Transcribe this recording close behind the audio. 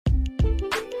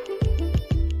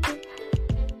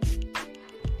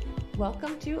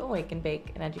Welcome to Awake and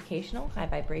Bake, an educational, high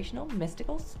vibrational,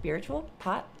 mystical, spiritual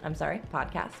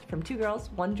podcast from two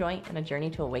girls, one joint, and a journey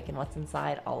to awaken what's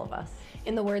inside all of us.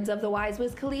 In the words of the wise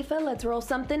Wiz Khalifa, let's roll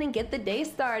something and get the day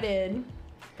started.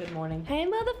 Good morning. Hey,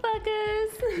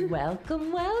 motherfuckers.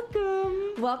 Welcome,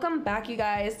 welcome. Welcome back, you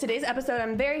guys. Today's episode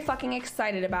I'm very fucking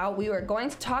excited about. We are going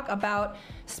to talk about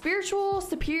spiritual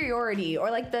superiority,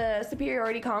 or like the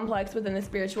superiority complex within the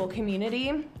spiritual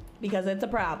community, because it's a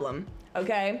problem,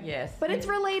 okay? Yes. But it's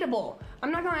relatable.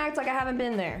 I'm not gonna act like I haven't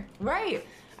been there. Right.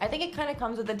 I think it kind of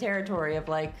comes with the territory of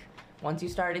like, once you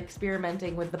start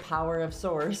experimenting with the power of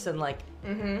source and like,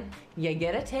 you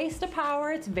get a taste of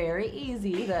power, it's very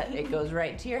easy that it goes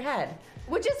right to your head.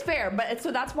 Which is fair, but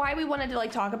so that's why we wanted to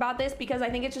like talk about this, because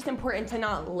I think it's just important to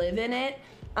not live in it.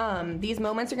 These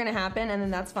moments are gonna happen and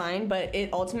then that's fine, but it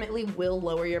ultimately will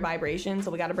lower your vibration, so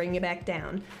we gotta bring you back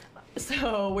down.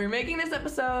 So we're making this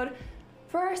episode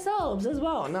for ourselves as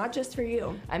well, not just for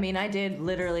you. I mean, I did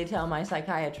literally tell my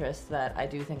psychiatrist that I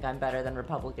do think I'm better than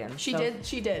Republicans. She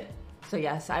did. So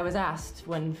yes, I was asked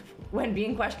when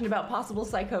being questioned about possible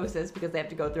psychosis, because they have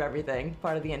to go through everything,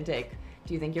 part of the intake,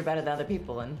 do you think you're better than other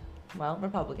people? And, well,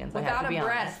 Republicans, I have to be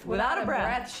honest. Without a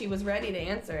breath, she was ready to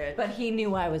answer it. But he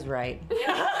knew I was right.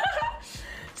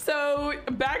 So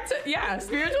back to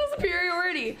spiritual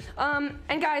superiority.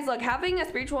 And guys, look, having a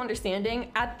spiritual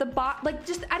understanding at the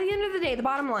just at the end of the day, the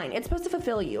bottom line, it's supposed to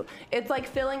fulfill you. It's like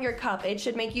filling your cup. It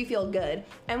should make you feel good.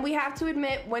 And we have to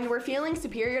admit, when we're feeling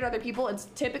superior to other people, it's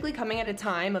typically coming at a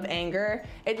time of anger.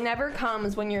 It never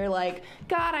comes when you're like,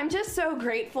 God, I'm just so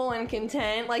grateful and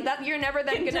content. Like that, you're never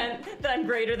then content that I'm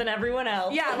greater than everyone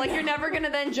else. Yeah, like you're never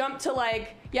gonna then jump to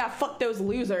like, yeah, fuck those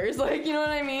losers. Like, you know what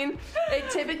I mean? It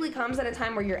typically comes at a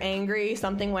time where you're angry,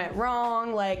 something went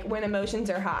wrong, like when emotions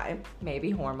are high.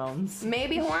 Maybe hormones.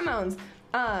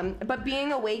 But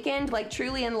being awakened, like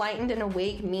truly enlightened and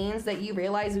awake, means that you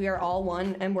realize we are all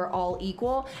one and we're all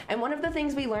equal. And one of the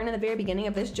things we learn in the very beginning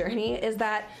of this journey is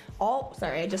that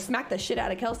I just smacked the shit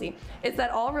out of Kelsey, is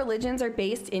that all religions are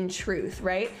based in truth,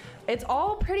 right? It's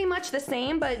all pretty much the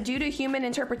same, but due to human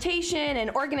interpretation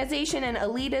and organization and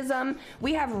elitism,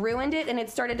 we have ruined it and it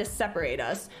started to separate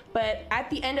us. But at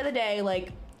the end of the day,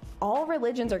 like, all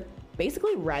religions are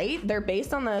basically right. They're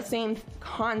based on the same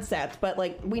concept, but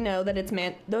like we know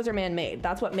that those are man-made.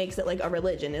 That's what makes it like a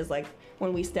religion, is like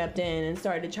when we stepped in and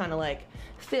started trying to like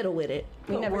fiddle with it.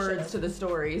 We Put never words to the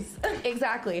stories.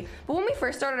 Exactly. But when we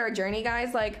first started our journey,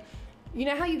 guys, like, you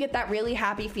know how you get that really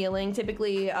happy feeling?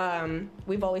 Typically,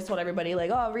 we've always told everybody, like,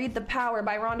 oh, read The Power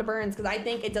by Rhonda Byrne, because I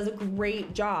think it does a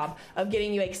great job of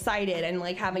getting you excited and,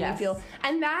 like, having you feel.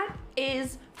 And that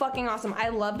is fucking awesome. I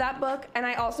love that book, and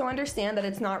I also understand that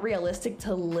it's not realistic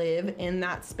to live in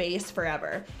that space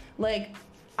forever. Like,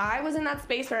 I was in that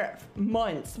space for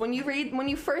months. When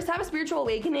you first have a spiritual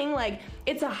awakening, like,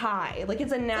 it's a high. Like,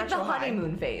 it's a natural high. It's like the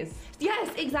honeymoon phase. Yes,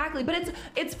 exactly. But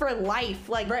it's for life.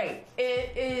 Like, right.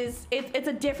 It's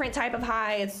a different type of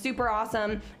high. It's super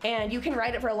awesome, and you can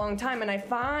ride it for a long time. And I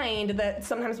find that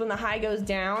sometimes when the high goes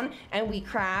down and we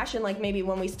crash, and like maybe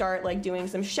when we start like doing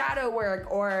some shadow work,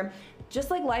 or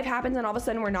just like life happens and all of a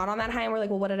sudden we're not on that high and we're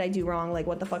like, well, what did I do wrong? Like,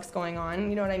 what the fuck's going on?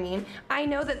 You know what I mean? I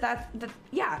know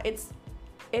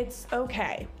it's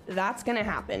okay. That's gonna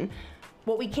happen.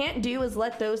 What we can't do is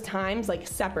let those times like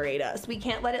separate us. We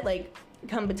can't let it like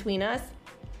come between us.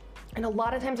 And a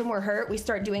lot of times when we're hurt, we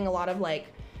start doing a lot of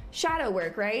like shadow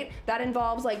work, right? That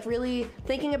involves like really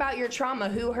thinking about your trauma.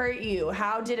 Who hurt you?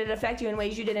 How did it affect you in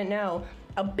ways you didn't know?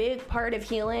 A big part of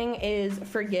healing is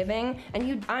forgiving.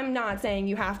 And I'm not saying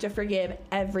you have to forgive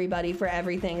everybody for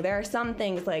everything. There are some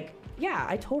things like, yeah,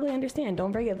 I totally understand.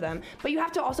 Don't forgive them. But you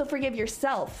have to also forgive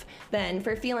yourself then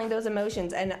for feeling those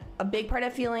emotions. And a big part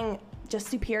of feeling just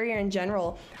superior in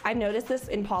general, I've noticed this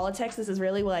in politics. This is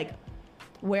really like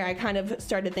where I kind of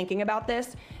started thinking about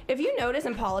this. If you notice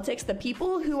in politics, the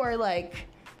people who are like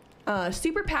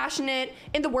super passionate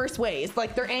in the worst ways,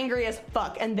 like they're angry as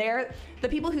fuck, and they're the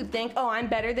people who think, oh, I'm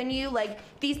better than you, like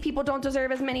these people don't deserve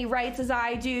as many rights as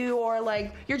I do, or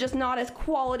like you're just not as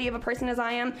quality of a person as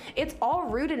I am. It's all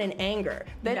rooted in anger.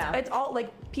 It's all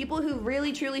like people who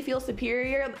really truly feel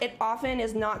superior, it often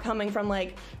is not coming from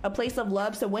like a place of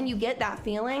love. So when you get that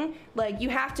feeling, like you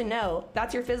have to know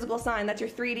that's your physical sign, that's your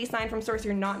 3D sign from source,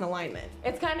 you're not in alignment.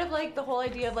 It's kind of like the whole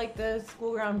idea of like the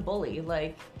school ground bully,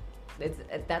 like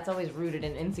that's always rooted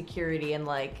in insecurity and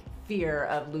like fear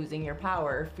of losing your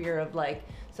power, fear of like,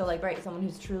 so like, right, someone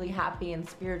who's truly happy and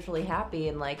spiritually happy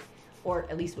and like, or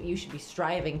at least what you should be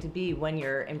striving to be when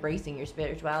you're embracing your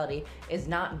spirituality, is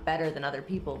not better than other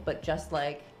people, but just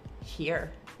like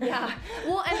here. Yeah.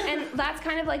 Well, and that's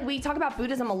kind of like, we talk about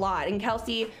Buddhism a lot, and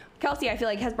Kelsey, I feel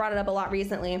like, has brought it up a lot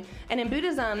recently. And in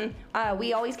Buddhism,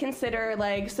 we always consider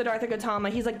like Siddhartha Gautama,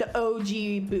 he's like the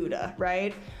OG Buddha,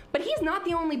 right? But he's not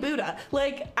the only Buddha.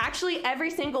 Like, actually, every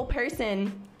single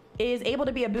person is able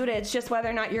to be a Buddha. It's just whether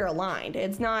or not you're aligned.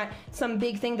 It's not some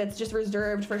big thing that's just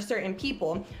reserved for certain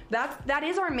people. That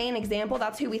is our main example.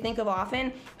 That's who we think of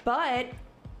often. But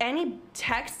any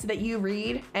text that you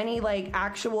read, any like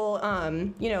actual,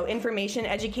 information,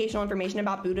 educational information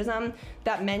about Buddhism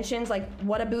that mentions like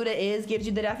what a Buddha is, gives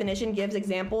you the definition, gives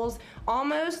examples,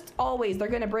 almost always they're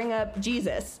going to bring up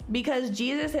Jesus, because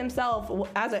Jesus himself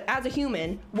as a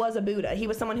human was a Buddha. He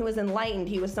was someone who was enlightened.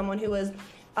 He was someone who was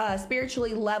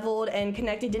spiritually leveled and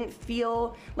connected, didn't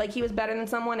feel like he was better than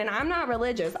someone. And I'm not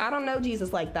religious. I don't know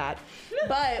Jesus like that.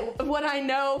 But what I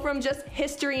know from just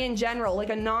history in general, like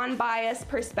a non-biased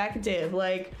perspective,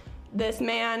 like this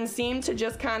man seemed to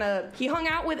just kind of, he hung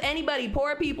out with anybody,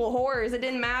 poor people, whores, it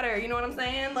didn't matter. You know what I'm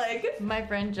saying? Like, my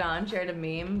friend John shared a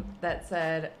meme that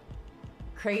said,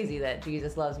 "Crazy that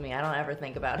Jesus loves me. I don't ever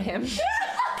think about him."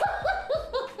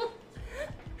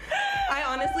 I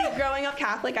honestly, growing up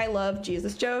Catholic, I love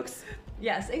Jesus jokes.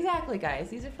 Yes, exactly, guys.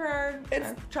 These are for our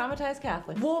traumatized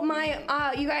Catholics. Well,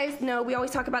 you guys know we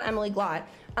always talk about Emily Glott,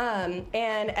 and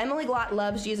Emily Glott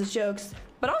loves Jesus jokes,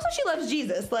 but also she loves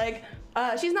Jesus. Like,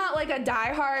 she's not like a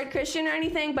diehard Christian or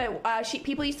anything, but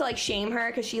people used to like shame her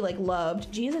because she like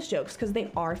loved Jesus jokes, because they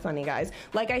are funny, guys.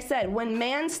 Like I said, when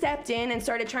man stepped in and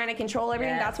started trying to control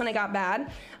everything, that's when it got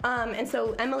bad. And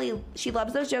so Emily, she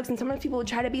loves those jokes, and sometimes people would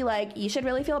try to be like, you should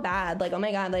really feel bad, like, oh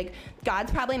my God, like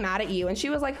God's probably mad at you. And she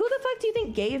was like, who the fuck do you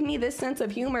think gave me this sense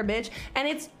of humor, bitch? And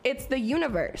it's the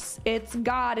universe, it's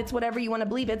God, it's whatever you want to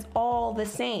believe, it's all the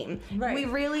same. Right. We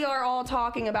really are all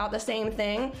talking about the same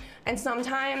thing, and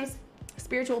sometimes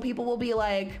spiritual people will be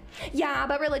like, yeah,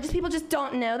 but religious people just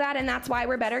don't know that, and that's why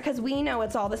we're better, because we know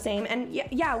it's all the same. And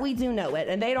yeah, we do know it,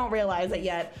 and they don't realize it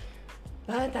yet.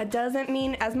 But that doesn't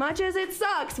mean, as much as it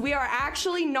sucks, we are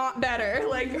actually not better.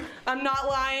 Like, I'm not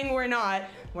lying, we're not.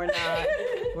 We're not.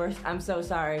 I'm so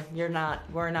sorry. You're not.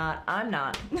 We're not. I'm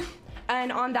not.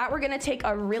 And on that, we're going to take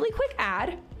a really quick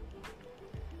ad.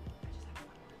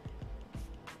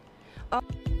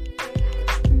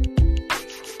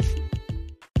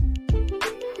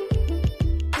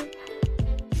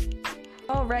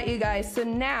 All right, you guys. So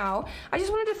now I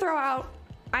just wanted to throw out,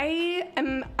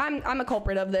 I'm a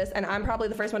culprit of this, and I'm probably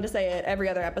the first one to say it every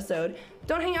other episode.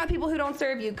 Don't hang out with people who don't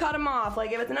serve you. Cut them off.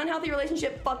 Like, if it's an unhealthy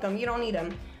relationship, fuck them. You don't need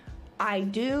them. I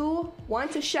do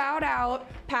want to shout out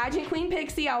Pageant Queen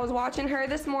Pixie. I was watching her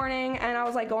this morning, and I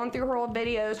was like going through her old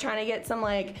videos trying to get some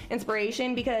like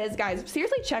inspiration, because guys,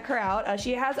 seriously, check her out.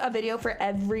 She has a video for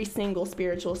every single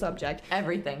spiritual subject.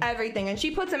 Everything. And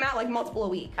she puts them out like multiple a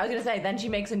week. I was gonna say, then she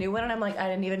makes a new one, and I'm like, I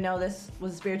didn't even know this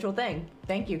was a spiritual thing.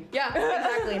 Thank you. Yeah,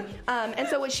 exactly. And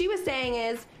so what she was saying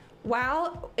is,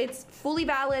 while it's fully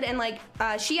valid, and like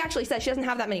she actually says she doesn't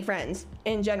have that many friends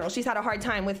in general. She's had a hard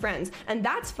time with friends, and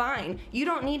that's fine. You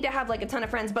don't need to have like a ton of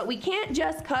friends, but we can't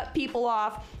just cut people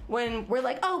off when we're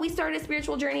like, oh, we started a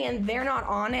spiritual journey and they're not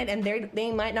on it, and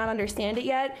they might not understand it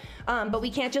yet. But we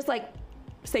can't just like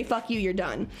say, fuck you, you're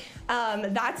done.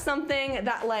 That's something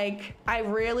that like I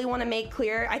really want to make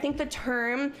clear. I think the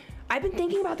term, I've been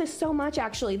thinking about this so much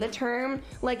actually, the term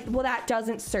like, well, that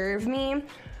doesn't serve me.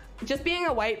 Just being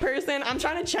a white person, I'm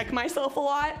trying to check myself a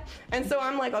lot. And so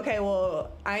I'm like, okay, well,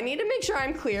 I need to make sure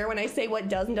I'm clear when I say what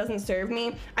does and doesn't serve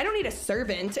me. I don't need a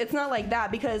servant. It's not like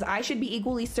that, because I should be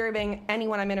equally serving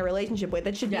anyone I'm in a relationship with.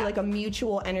 It should be like a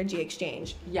mutual energy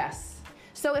exchange. Yes.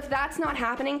 So if that's not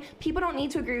happening, people don't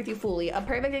need to agree with you fully. A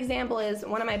perfect example is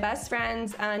one of my best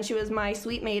friends, and she was my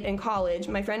suite mate in college,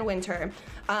 my friend Winter.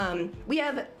 We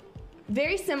have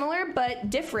very similar but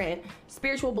different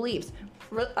spiritual beliefs.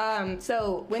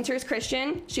 So Winter's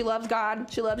Christian. She loves God.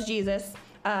 She loves Jesus.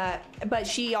 But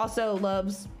she also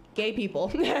loves gay people.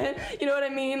 You know what I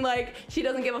mean? Like, she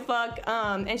doesn't give a fuck.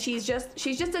 And she's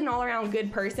just an all-around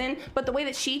good person. But the way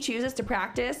that she chooses to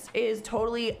practice is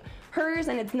totally hers,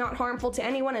 and it's not harmful to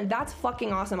anyone, and that's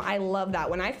fucking awesome. I love that.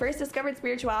 When I first discovered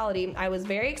spirituality, I was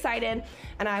very excited,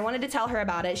 and I wanted to tell her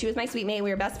about it. She was my sweet mate. We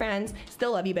were best friends.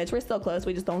 Still love you, bitch. We're still close.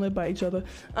 We just don't live by each other.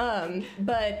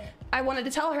 But I wanted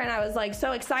to tell her, and I was like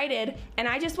so excited, and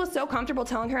I just was so comfortable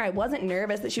telling her. I wasn't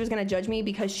nervous that she was going to judge me,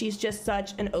 because she's just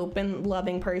such an open,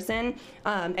 loving person,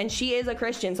 and she is a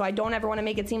Christian, so I don't ever want to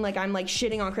make it seem like I'm like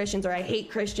shitting on Christians or I hate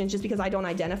Christians just because I don't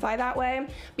identify that way,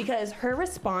 because her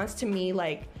response to me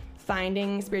like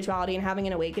finding spirituality and having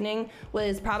an awakening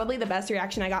was probably the best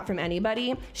reaction I got from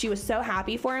anybody. She was so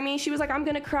happy for me. She was like, I'm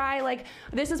gonna cry. Like,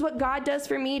 this is what God does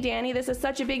for me, Danny. This is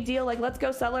such a big deal. Like, let's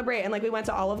go celebrate. And like, we went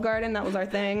to Olive Garden. That was our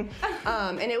thing.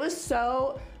 And it was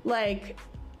so like,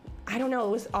 I don't know,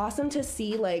 it was awesome to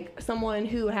see like someone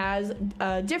who has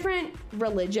a different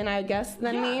religion, I guess,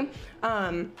 than me.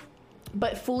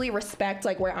 But fully respect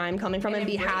like where I'm coming from and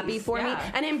be happy for me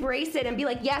and embrace it and be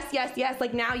like, yes, yes, yes,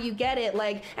 like now you get it.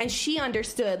 Like, and she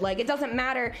understood, like, it doesn't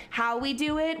matter how we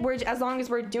do it, as long as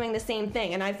we're doing the same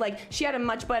thing. And I've like, she had a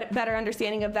much better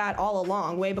understanding of that all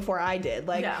along, way before I did.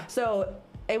 Like, so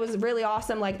it was really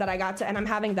awesome, like, that I got to, and I'm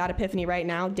having that epiphany right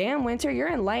now. Damn, Winter,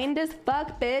 you're enlightened as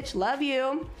fuck, bitch. Love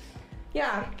you.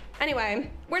 Yeah. Anyway,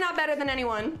 we're not better than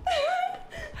anyone.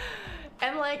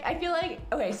 And like, I feel like,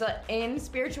 okay, so in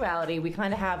spirituality, we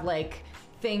kind of have like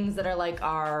things that are like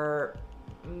our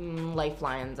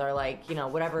lifelines, or like, you know,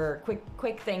 whatever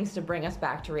quick things to bring us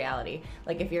back to reality.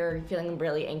 Like if you're feeling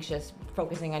really anxious,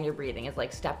 focusing on your breathing is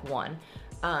like step one.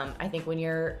 I think when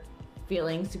you're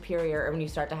feeling superior, or when you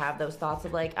start to have those thoughts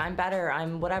of like, I'm better,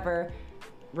 I'm whatever,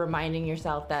 reminding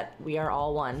yourself that we are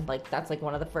all one. Like that's like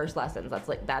one of the first lessons. That's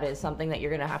like, that is something that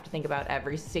you're gonna have to think about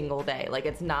every single day. Like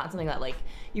it's not something that like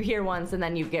you hear once and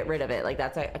then you get rid of it. Like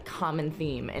that's a common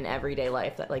theme in everyday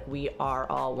life, that like we are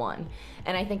all one.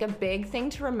 And I think a big thing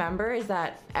to remember is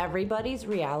that everybody's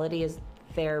reality is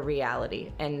their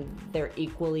reality and they're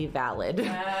equally valid.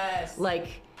 Yes. Like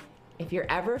if you're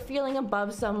ever feeling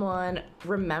above someone,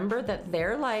 remember that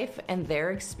their life and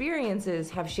their experiences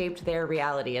have shaped their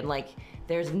reality. And like,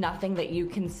 there's nothing that you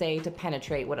can say to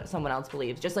penetrate what someone else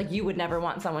believes. Just like you would never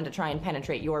want someone to try and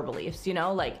penetrate your beliefs, you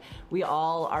know? Like, we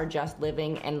all are just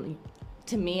living, and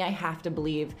to me, I have to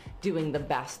believe doing the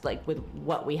best, like, with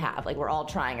what we have. Like, we're all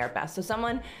trying our best. So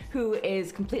someone who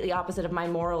is completely opposite of my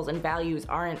morals and values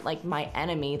aren't, like, my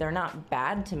enemy. They're not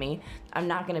bad to me. I'm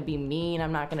not gonna be mean.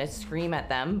 I'm not gonna scream at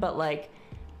them. But, like,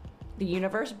 the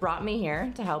universe brought me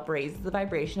here to help raise the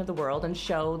vibration of the world and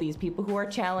show these people who are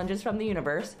challenges from the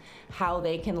universe how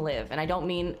they can live. And I don't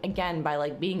mean, again, by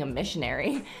like being a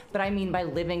missionary, but I mean by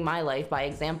living my life by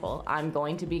example. I'm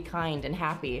going to be kind and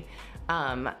happy.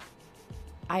 I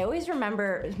always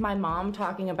remember my mom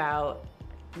talking about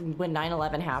when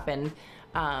 9/11 happened,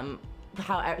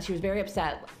 how she was very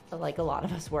upset, like a lot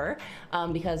of us were,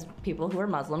 because people who are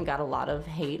Muslim got a lot of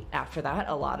hate after that.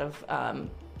 A lot of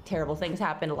terrible things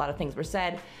happened, a lot of things were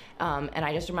said, and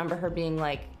I just remember her being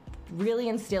like really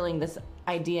instilling this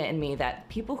idea in me that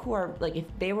people who are like, if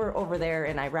they were over there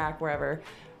in Iraq, wherever,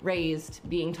 raised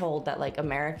being told that like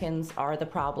Americans are the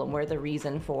problem, we're the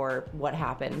reason for what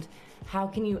happened, how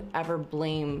can you ever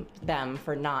blame them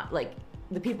for not, like,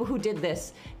 the people who did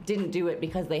this didn't do it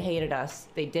because they hated us.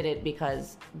 They did it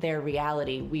because their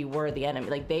reality, we were the enemy.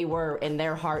 Like, they were in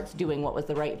their hearts doing what was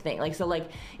the right thing. Like, so like,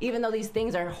 even though these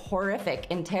things are horrific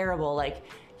and terrible, like,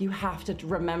 you have to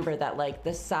remember that like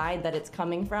the side that it's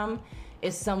coming from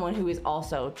is someone who is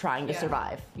also trying to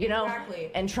survive, you know?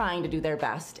 Exactly. And trying to do their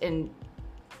best and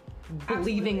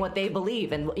believing what they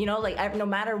believe. And, you know, like, no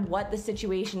matter what the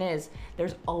situation is,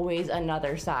 there's always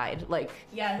another side. Like,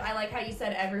 yeah, I like how you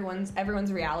said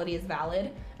everyone's reality is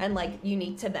valid and like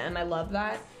unique to them. I love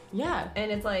that. yeah.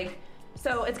 And it's like,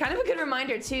 so it's kind of a good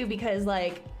reminder too, because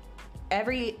like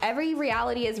every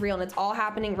reality is real and it's all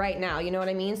happening right now, you know what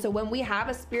I mean? So when we have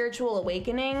a spiritual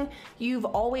awakening, you've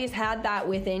always had that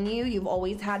within you. You've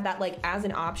always had that like as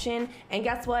an option. And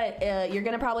guess what? You're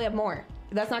gonna probably have more.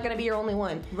 That's not going to be your only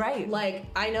one. Right. Like,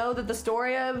 I know that the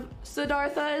story of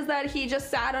Siddhartha is that he just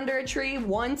sat under a tree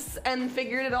once and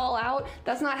figured it all out.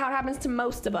 That's not how it happens to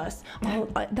most of us. Oh,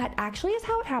 that actually is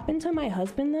how it happened to my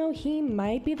husband, though. He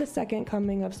might be the second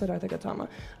coming of Siddhartha Gautama.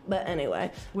 But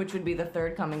anyway. Which would be the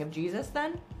third coming of Jesus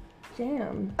then?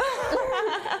 Damn.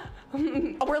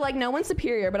 We're like, no one's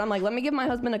superior, but I'm like, let me give my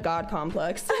husband a God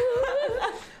complex.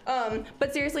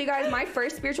 But seriously, guys, my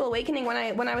first spiritual awakening, when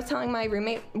I was telling my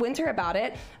roommate Winter about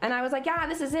it, and I was like, yeah,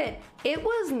 this is it. It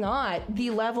was not the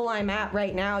level I'm at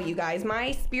right now, you guys.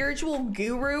 My spiritual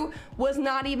guru was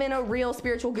not even a real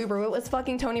spiritual guru. It was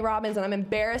fucking Tony Robbins, and I'm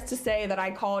embarrassed to say that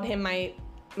I called him my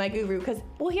guru, because,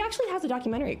 well, he actually has a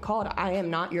documentary called I Am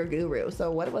Not Your Guru.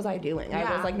 So what was I doing?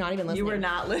 Yeah. I was like not even listening. You were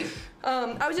not listening.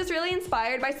 I was just really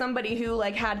inspired by somebody who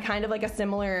like had kind of like a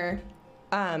similar,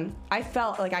 I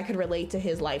felt like I could relate to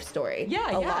his life story.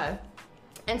 Yeah, a lot.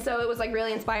 And so it was like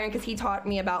really inspiring because he taught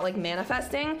me about like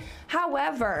manifesting.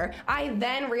 However, I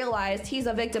then realized he's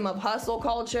a victim of hustle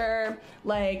culture.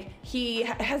 Like he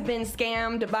has been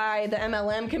scammed by the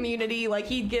MLM community. Like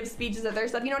he gives speeches at their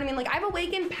stuff. You know what I mean? Like I've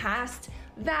awakened past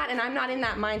that, and I'm not in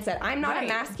that mindset. I'm not Right. a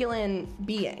masculine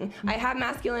being. I have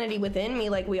masculinity within me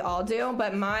like we all do,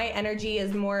 but my energy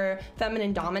is more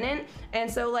feminine dominant. And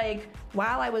so like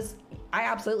while I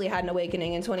absolutely had an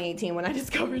awakening in 2018 when I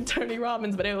discovered Tony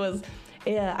Robbins, but it was,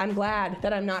 yeah, I'm glad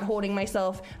that I'm not holding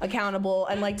myself accountable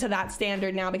and like to that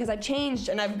standard now, because I've changed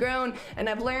and I've grown and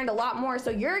I've learned a lot more.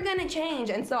 So you're gonna change.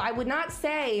 And so I would not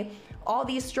say all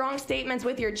these strong statements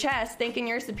with your chest thinking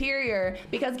you're superior,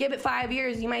 because give it 5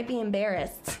 years, you might be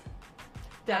embarrassed.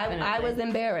 Definitely. I was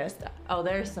embarrassed. Oh,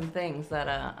 there's some things that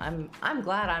I'm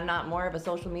glad I'm not more of a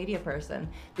social media person,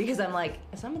 because I'm like,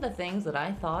 some of the things that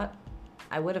I thought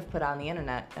I would have put on the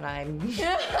internet, and I'm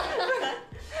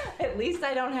at least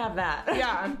I don't have that.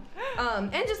 Yeah.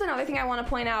 And just another thing I want to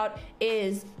point out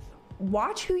is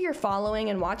watch who you're following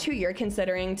and watch who you're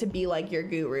considering to be like your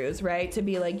gurus, right? To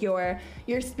be like your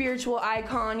spiritual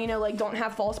icon, you know, like don't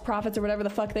have false prophets or whatever the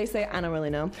fuck they say. I don't really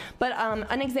know. But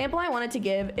an example I wanted to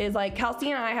give is like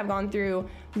Kelsey and I have gone through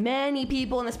many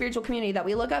people in the spiritual community that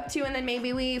we look up to and then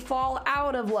maybe we fall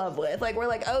out of love with. Like we're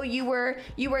like, oh, you were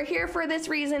here for this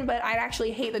reason, but I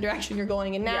actually hate the direction you're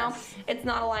going in now. Yes. It's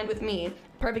not aligned with me.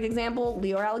 Perfect example,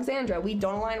 Leora Alexandra. We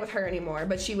don't align with her anymore,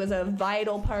 but she was a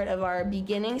vital part of our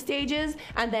beginning stages,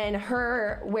 and then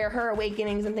where her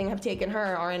awakenings and things have taken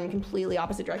her are in completely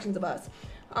opposite directions of us.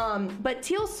 But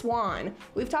Teal Swan,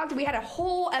 we had a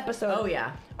whole episode. Oh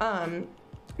yeah.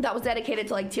 That was dedicated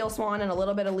to like Teal Swan and a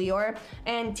little bit of Leor.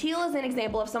 And Teal is an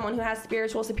example of someone who has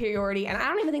spiritual superiority. And I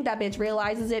don't even think that bitch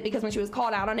realizes it, because when she was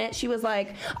called out on it, she was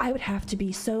like, I would have to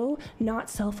be so not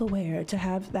self-aware to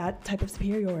have that type of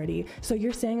superiority. So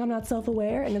you're saying I'm not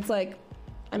self-aware? And it's like,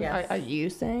 Yes. are you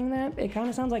saying that? It kind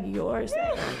of sounds like you're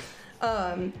saying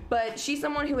that. But she's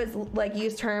someone who has like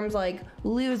used terms like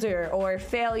loser or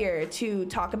failure to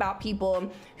talk about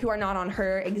people who are not on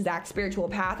her exact spiritual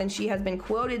path. And she has been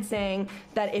quoted saying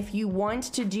that if you want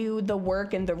to do the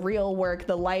work and the real work,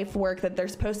 the life work that they're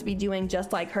supposed to be doing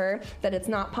just like her, that it's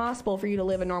not possible for you to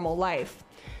live a normal life.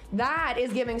 That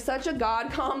is giving such a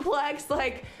God complex.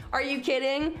 Like, are you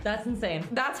kidding? That's insane.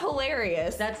 That's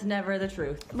hilarious. That's never the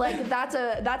truth. Like that's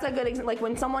a good example. Like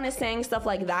when someone is saying stuff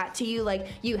like that to you, like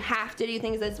you have to do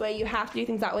things this way, you have to do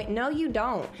things that way. No, you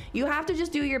don't. You have to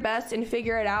just do your best and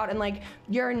figure it out. And like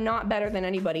you're not better than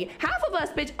anybody. Half of us,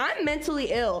 bitch, I'm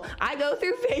mentally ill. I go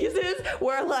through phases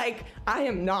where like I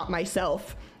am not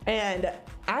myself. And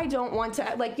I don't want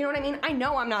to, like, you know what I mean? I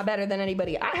know I'm not better than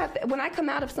anybody. When I come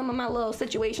out of some of my little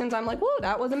situations, I'm like, whoa,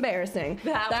 that was embarrassing.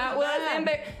 That was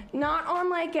embarrassing. Not on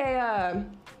like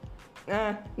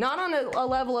not on a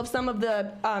level of some of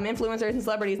the influencers and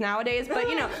celebrities nowadays, but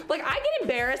you know, like I get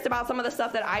embarrassed about some of the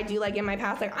stuff that I do, like in my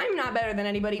past. Like I'm not better than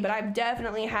anybody, but I've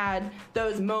definitely had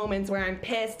those moments where I'm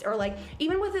pissed, or like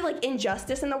even with the like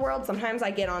injustice in the world, sometimes I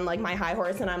get on like my high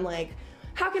horse and I'm like,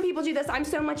 how can people do this? I'm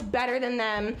so much better than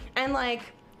them. And like,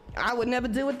 I would never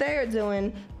do what they're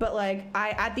doing. But like,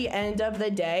 at the end of the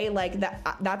day, like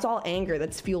that's all anger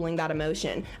that's fueling that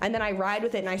emotion. And then I ride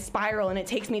with it and I spiral, and it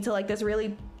takes me to like this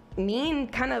really mean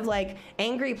kind of like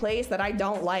angry place that I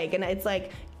don't like. And it's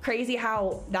like crazy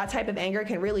how that type of anger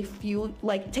can really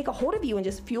take a hold of you and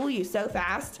just fuel you so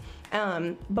fast.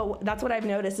 But that's what I've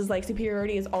noticed is like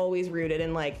superiority is always rooted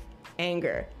in like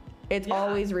anger. It's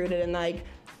always rooted in like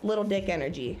little dick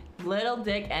energy. Little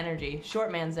dick energy.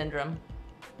 Short man syndrome.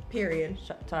 Period.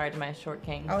 Sorry to my short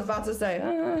kings. I was about to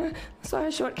say,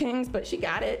 sorry, short kings, but she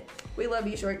got it. We love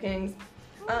you, short kings.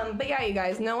 But yeah, you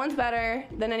guys, no one's better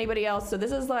than anybody else. So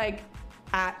this is like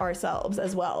at ourselves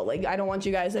as well. Like, I don't want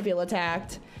you guys to feel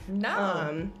attacked.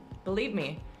 No. Believe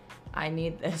me, I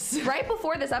need this. Right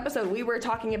before this episode, we were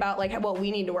talking about like what we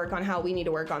need to work on, how we need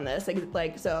to work on this.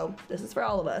 Like, so this is for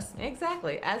all of us.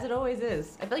 Exactly, as it always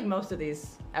is. I feel like most of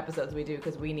these episodes we do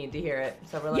because we need to hear it.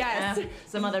 So we're like, yes.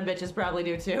 Some other bitches probably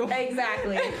do too.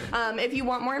 Exactly. If you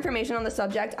want more information on the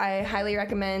subject, I highly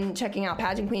recommend checking out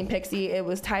Pageant Queen Pixie. It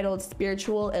was titled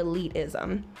Spiritual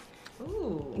Elitism.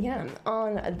 Ooh. Yeah.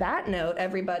 On that note,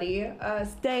 everybody,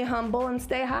 stay humble and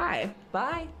stay high.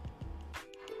 Bye.